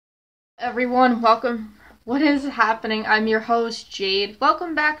Everyone, welcome. What is happening? I'm your host, Jade.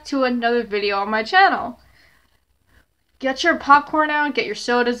 Welcome back to another video on my channel. Get your popcorn out, get your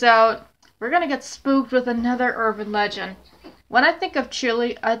sodas out. We're gonna get spooked with another urban legend. When I think of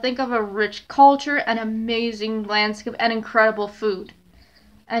Chile, I think of a rich culture, an amazing landscape, and incredible food.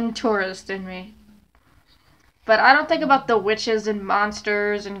 And tourists in me. But I don't think about the witches and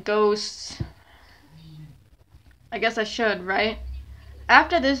monsters and ghosts. I guess I should, right?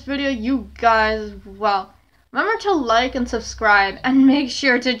 After this video, you guys, well, remember to like and subscribe and make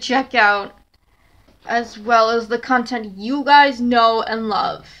sure to check out as well as the content you guys know and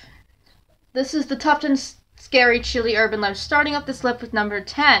love. This is the top 10 scary Chile urban legends, starting off this list with number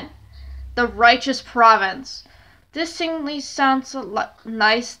 10, the Righteous Province. This seemingly sounds a lot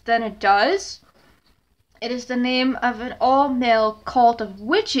nice than it does. It is the name of an all-male cult of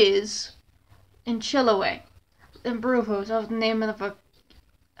witches in Chilean. And brujos of the name of a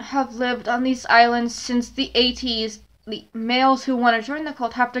have lived on these islands since the 80s. The males who want to join the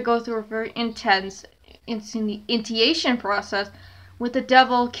cult have to go through a very intense initiation process with the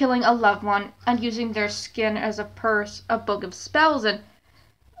devil killing a loved one and using their skin as a purse, a book of spells,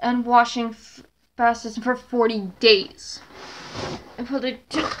 and washing fasts for 40 days. Until they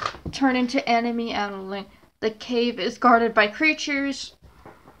turn into enemy animals. The cave is guarded by creatures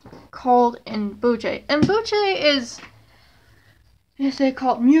called Mbuche. Mbuche is, as they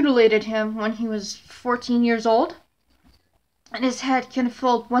call it, mutilated him when he was 14 years old, and his head can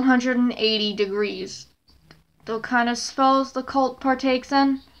fold 180 degrees. The kind of spells the cult partakes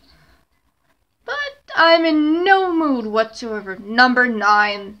in. But I'm in no mood whatsoever. Number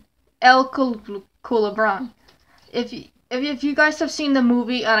 9, El Culebron. If you guys have seen the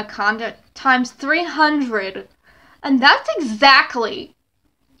movie Anaconda times 300, and that's exactly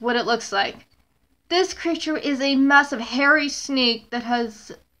what it looks like. This creature is a massive hairy snake that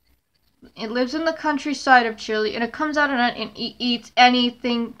lives in the countryside of Chile, and it comes out and eats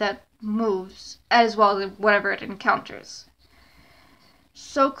anything that moves, as well as whatever it encounters.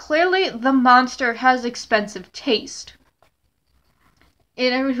 So clearly the monster has expensive taste.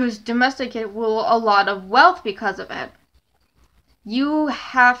 Anyone who's domesticated will a lot of wealth because of it. You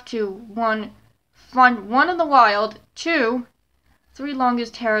have to, find one in the wild, 2, 3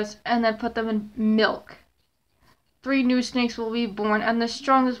 longest hairs, and then put them in milk. 3 new snakes will be born, and the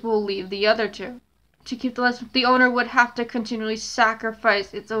strongest will leave the other 2. To keep the last, the owner would have to continually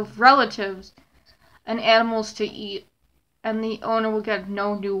sacrifice its own relatives and animals to eat, and the owner will get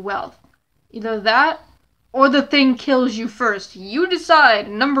no new wealth. Either that, or the thing kills you first. You decide.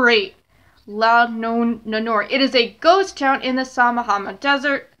 Number 8, Loud Nonor. It is a ghost town in the Samahama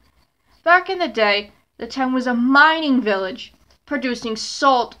Desert. Back in the day, the town was a mining village, producing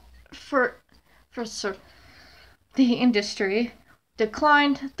salt for the industry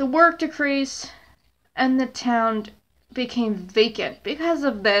declined, the work decreased, and the town became vacant because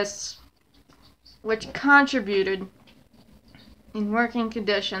of this, which contributed in working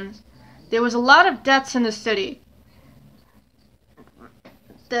conditions. There was a lot of deaths in the city.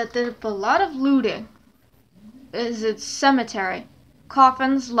 There's a lot of looting. Is its cemetery.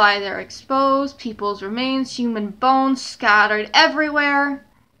 Coffins lie there exposed, people's remains, human bones scattered everywhere,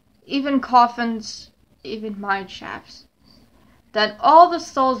 even coffins, even mine shafts. Then all the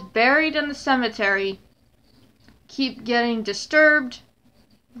souls buried in the cemetery keep getting disturbed.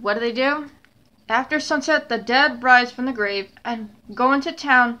 What do? After sunset, the dead rise from the grave and go into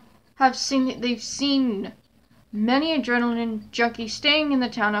town. They've seen many adrenaline junkies staying in the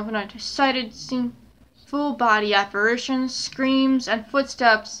town overnight, seen full body apparitions, screams, and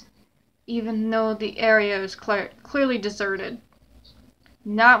footsteps, even though the area is clearly deserted.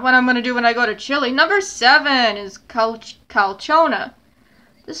 Not what I'm going to do when I go to Chile. Number 7 is Calchona.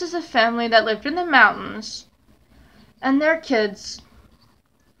 This is a family that lived in the mountains, and their kids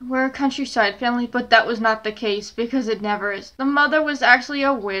were a countryside family, but that was not the case because it never is. The mother was actually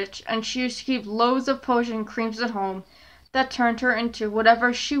a witch, and she used to keep loads of potion creams at home that turned her into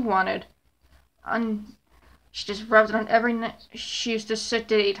whatever she wanted. And she just rubbed it on every night. She used to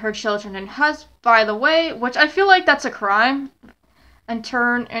sedate her children and by the way, which I feel like that's a crime, and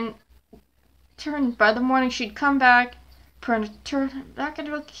turn by the morning she'd come back, turn back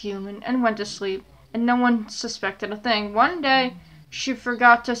into a human, and went to sleep, and no one suspected a thing. One day, she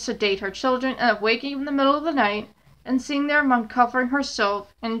forgot to sedate her children, and waking in the middle of the night, and seeing them uncovering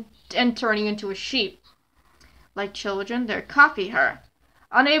herself and turning into a sheep. Like children, they'd copy her.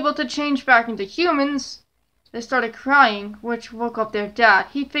 Unable to change back into humans, they started crying, which woke up their dad.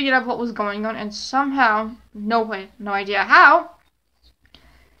 He figured out what was going on, and somehow, no idea how,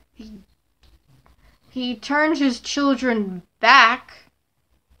 he turned his children back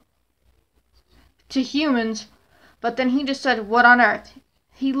to humans, but then he just said, "What on earth?"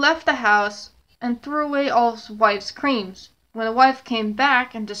 He left the house and threw away all his wife's creams. When the wife came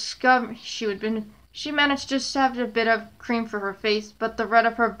back and discovered she managed to just have a bit of cream for her face, but the red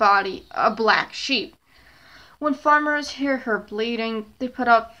of her body, a black sheep. When farmers hear her bleeding, they put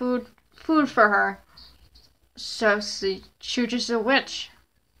out food for her. So she was a witch.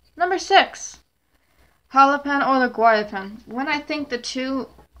 Number 6. Halapen or the Guayapan. When I think the two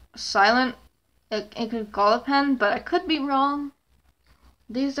silent, it could Galapan, but I could be wrong.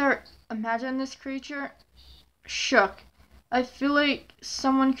 Imagine this creature. Shook. I feel like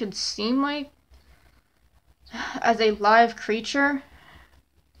someone could seem like as a live creature.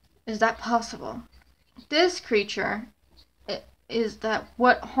 Is that possible? This creature is that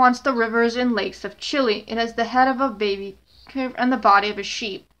what haunts the rivers and lakes of Chile. It has the head of a baby and the body of a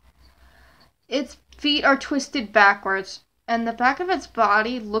sheep. Its feet are twisted backwards, and the back of its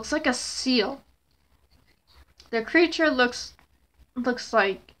body looks like a seal. The creature looks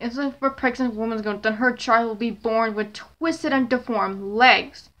like as if a pregnant woman's going, then her child will be born with twisted and deformed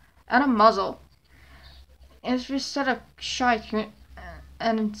legs and a muzzle. It's just sort of shy,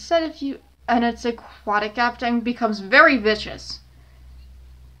 and its aquatic appetite becomes very vicious.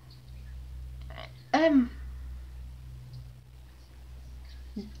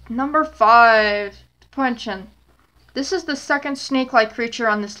 Number 5, Punchin. This is the second snake-like creature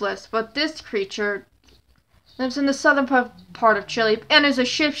on this list, but this creature lives in the southern part of Chile and is a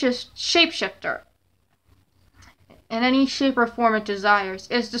shapeshifter in any shape or form it desires.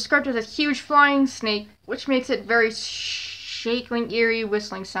 It is described as a huge flying snake, which makes it very shaking, eerie,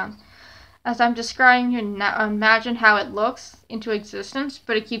 whistling sound. As I'm describing you now, imagine how it looks into existence,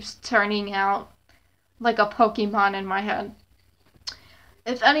 but it keeps turning out like a Pokemon in my head.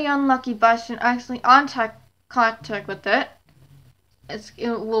 If any unlucky bystander accidentally contact with it, it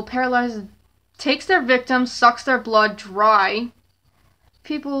will paralyze, takes their victim, sucks their blood dry.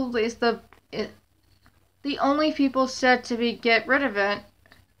 The only people said to get rid of it,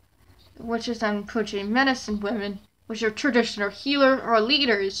 which is unfortunately medicine women, which are traditional healer or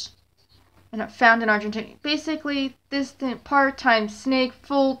leaders, and found in Argentina. Basically, this part-time snake,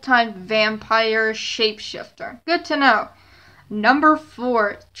 full-time vampire shapeshifter. Good to know. Number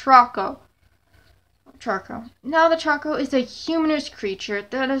 4, Traco. Now the Traco is a humanoid creature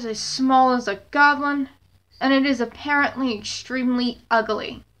that is as small as a goblin, and it is apparently extremely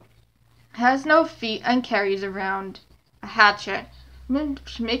ugly. It has no feet and carries around a hatchet,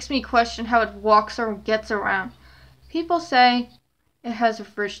 which makes me question how it walks or gets around. People say it has a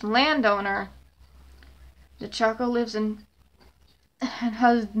rich landowner. The Traco lives in and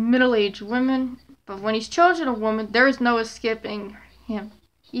has middle-aged women, but when he's chosen a woman, there is no escaping him.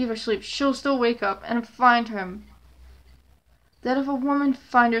 Either sleep, she'll still wake up and find him. That if a woman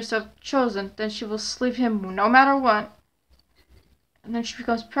find herself chosen, then she will sleep him no matter what. And then she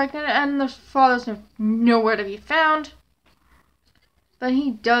becomes pregnant, and the father's nowhere to be found. But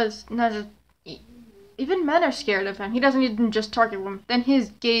he does not. Even men are scared of him. He doesn't even just target women. Then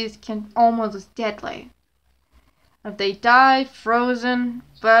his gaze can almost deadly. If they die, frozen,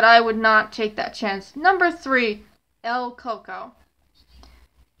 but I would not take that chance. Number 3, El Coco.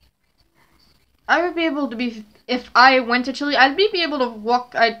 I would be able to be, if I went to Chile, I'd be able to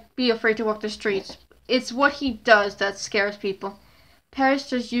walk, I'd be afraid to walk the streets. It's what he does that scares people. Parents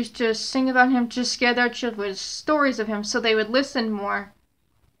just used to sing about him to scare their children with stories of him so they would listen more.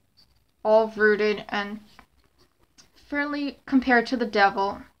 All rooted and fairly compared to the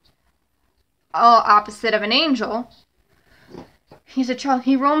devil. All opposite of an angel. He's a child.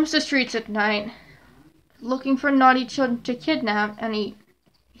 He roams the streets at night, looking for naughty children to kidnap, and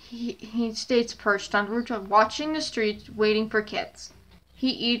he stays perched on rooftop, watching the streets, waiting for kids. He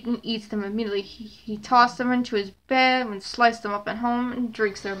eats them immediately. He tosses them into his bed and slices them up at home and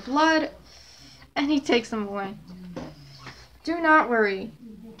drinks their blood, and he takes them away. Do not worry.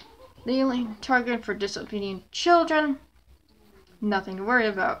 The only target for disobedient children. Nothing to worry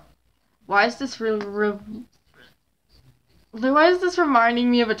about. Why is this reminding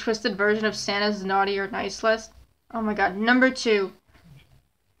me of a twisted version of Santa's naughty or nice list? Oh my god. Number 2.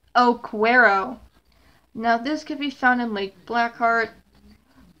 Oquero. Now this could be found in Lake Blackheart.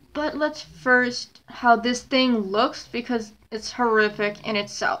 But let's first how this thing looks because it's horrific in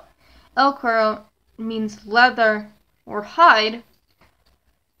itself. El Cuero means leather or hide.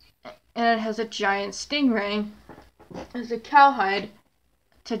 And it has a giant stingray as a cowhide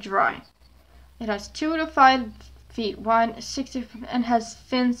to dry. It has 2 to 5 feet wide, 60 and has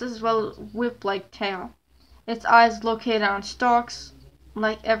fins as well as whip-like tail. Its eyes located on stalks,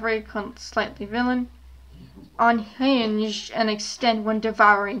 like every slightly villain, unhinged and extend when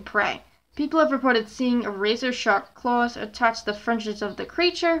devouring prey. People have reported seeing razor-sharp claws attached to the fringes of the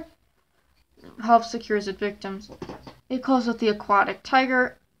creature. Help secures its victims. It calls out the aquatic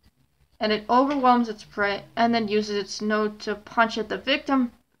tiger, and it overwhelms its prey, and then uses its nose to punch at the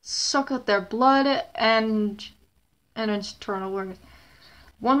victim, suck out their blood, and internal organs.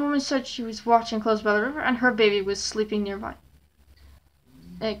 One woman said she was watching close by the river, and her baby was sleeping nearby.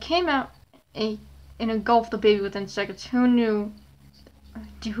 It came out and engulfed the baby within seconds. Who knew?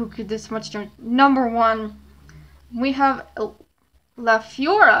 Who could this much do? Number 1, we have La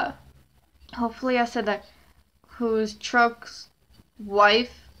Fiora. Hopefully I said that. Who's Truck's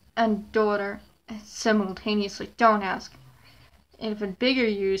wife and daughter simultaneously. Don't ask. And for bigger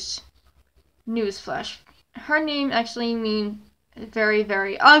use, newsflash. Her name actually means very,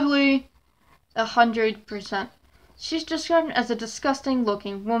 very ugly. 100%. She's described as a disgusting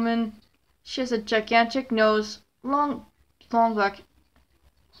looking woman. She has a gigantic nose, long black.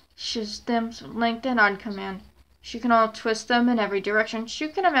 She has stems lengthened on command. She can all twist them in every direction. You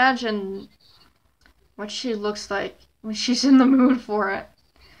can imagine what she looks like when she's in the mood for it.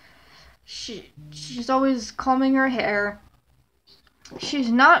 She's always combing her hair.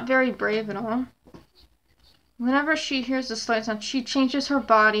 She's not very brave at all. Whenever she hears a slight sound, she changes her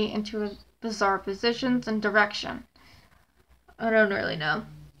body into bizarre positions and direction. I don't really know.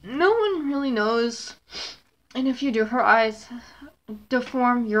 No one really knows. And if you do, her eyes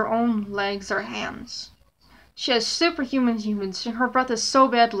deform your own legs or hands. She has superhuman humans, and her breath is so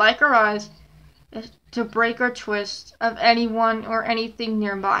bad, like her eyes, to break or twist of anyone or anything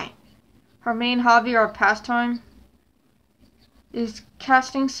nearby. Her main hobby or pastime is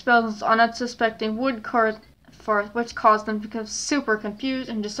casting spells on unsuspecting woodcarvers, which cause them to become super confused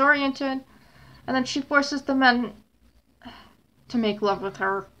and disoriented, and then she forces the men to make love with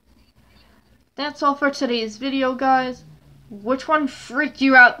her. That's all for today's video, guys. Which one freaked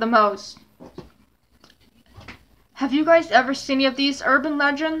you out the most? Have you guys ever seen any of these urban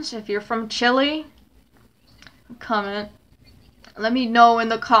legends? If you're from Chile, comment. Let me know in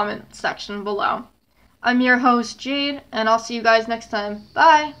the comment section below. I'm your host, Jade, and I'll see you guys next time.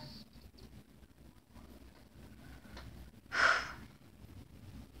 Bye!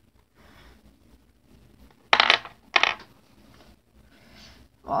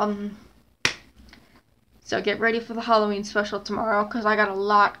 So get ready for the Halloween special tomorrow, because I got a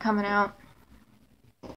lot coming out.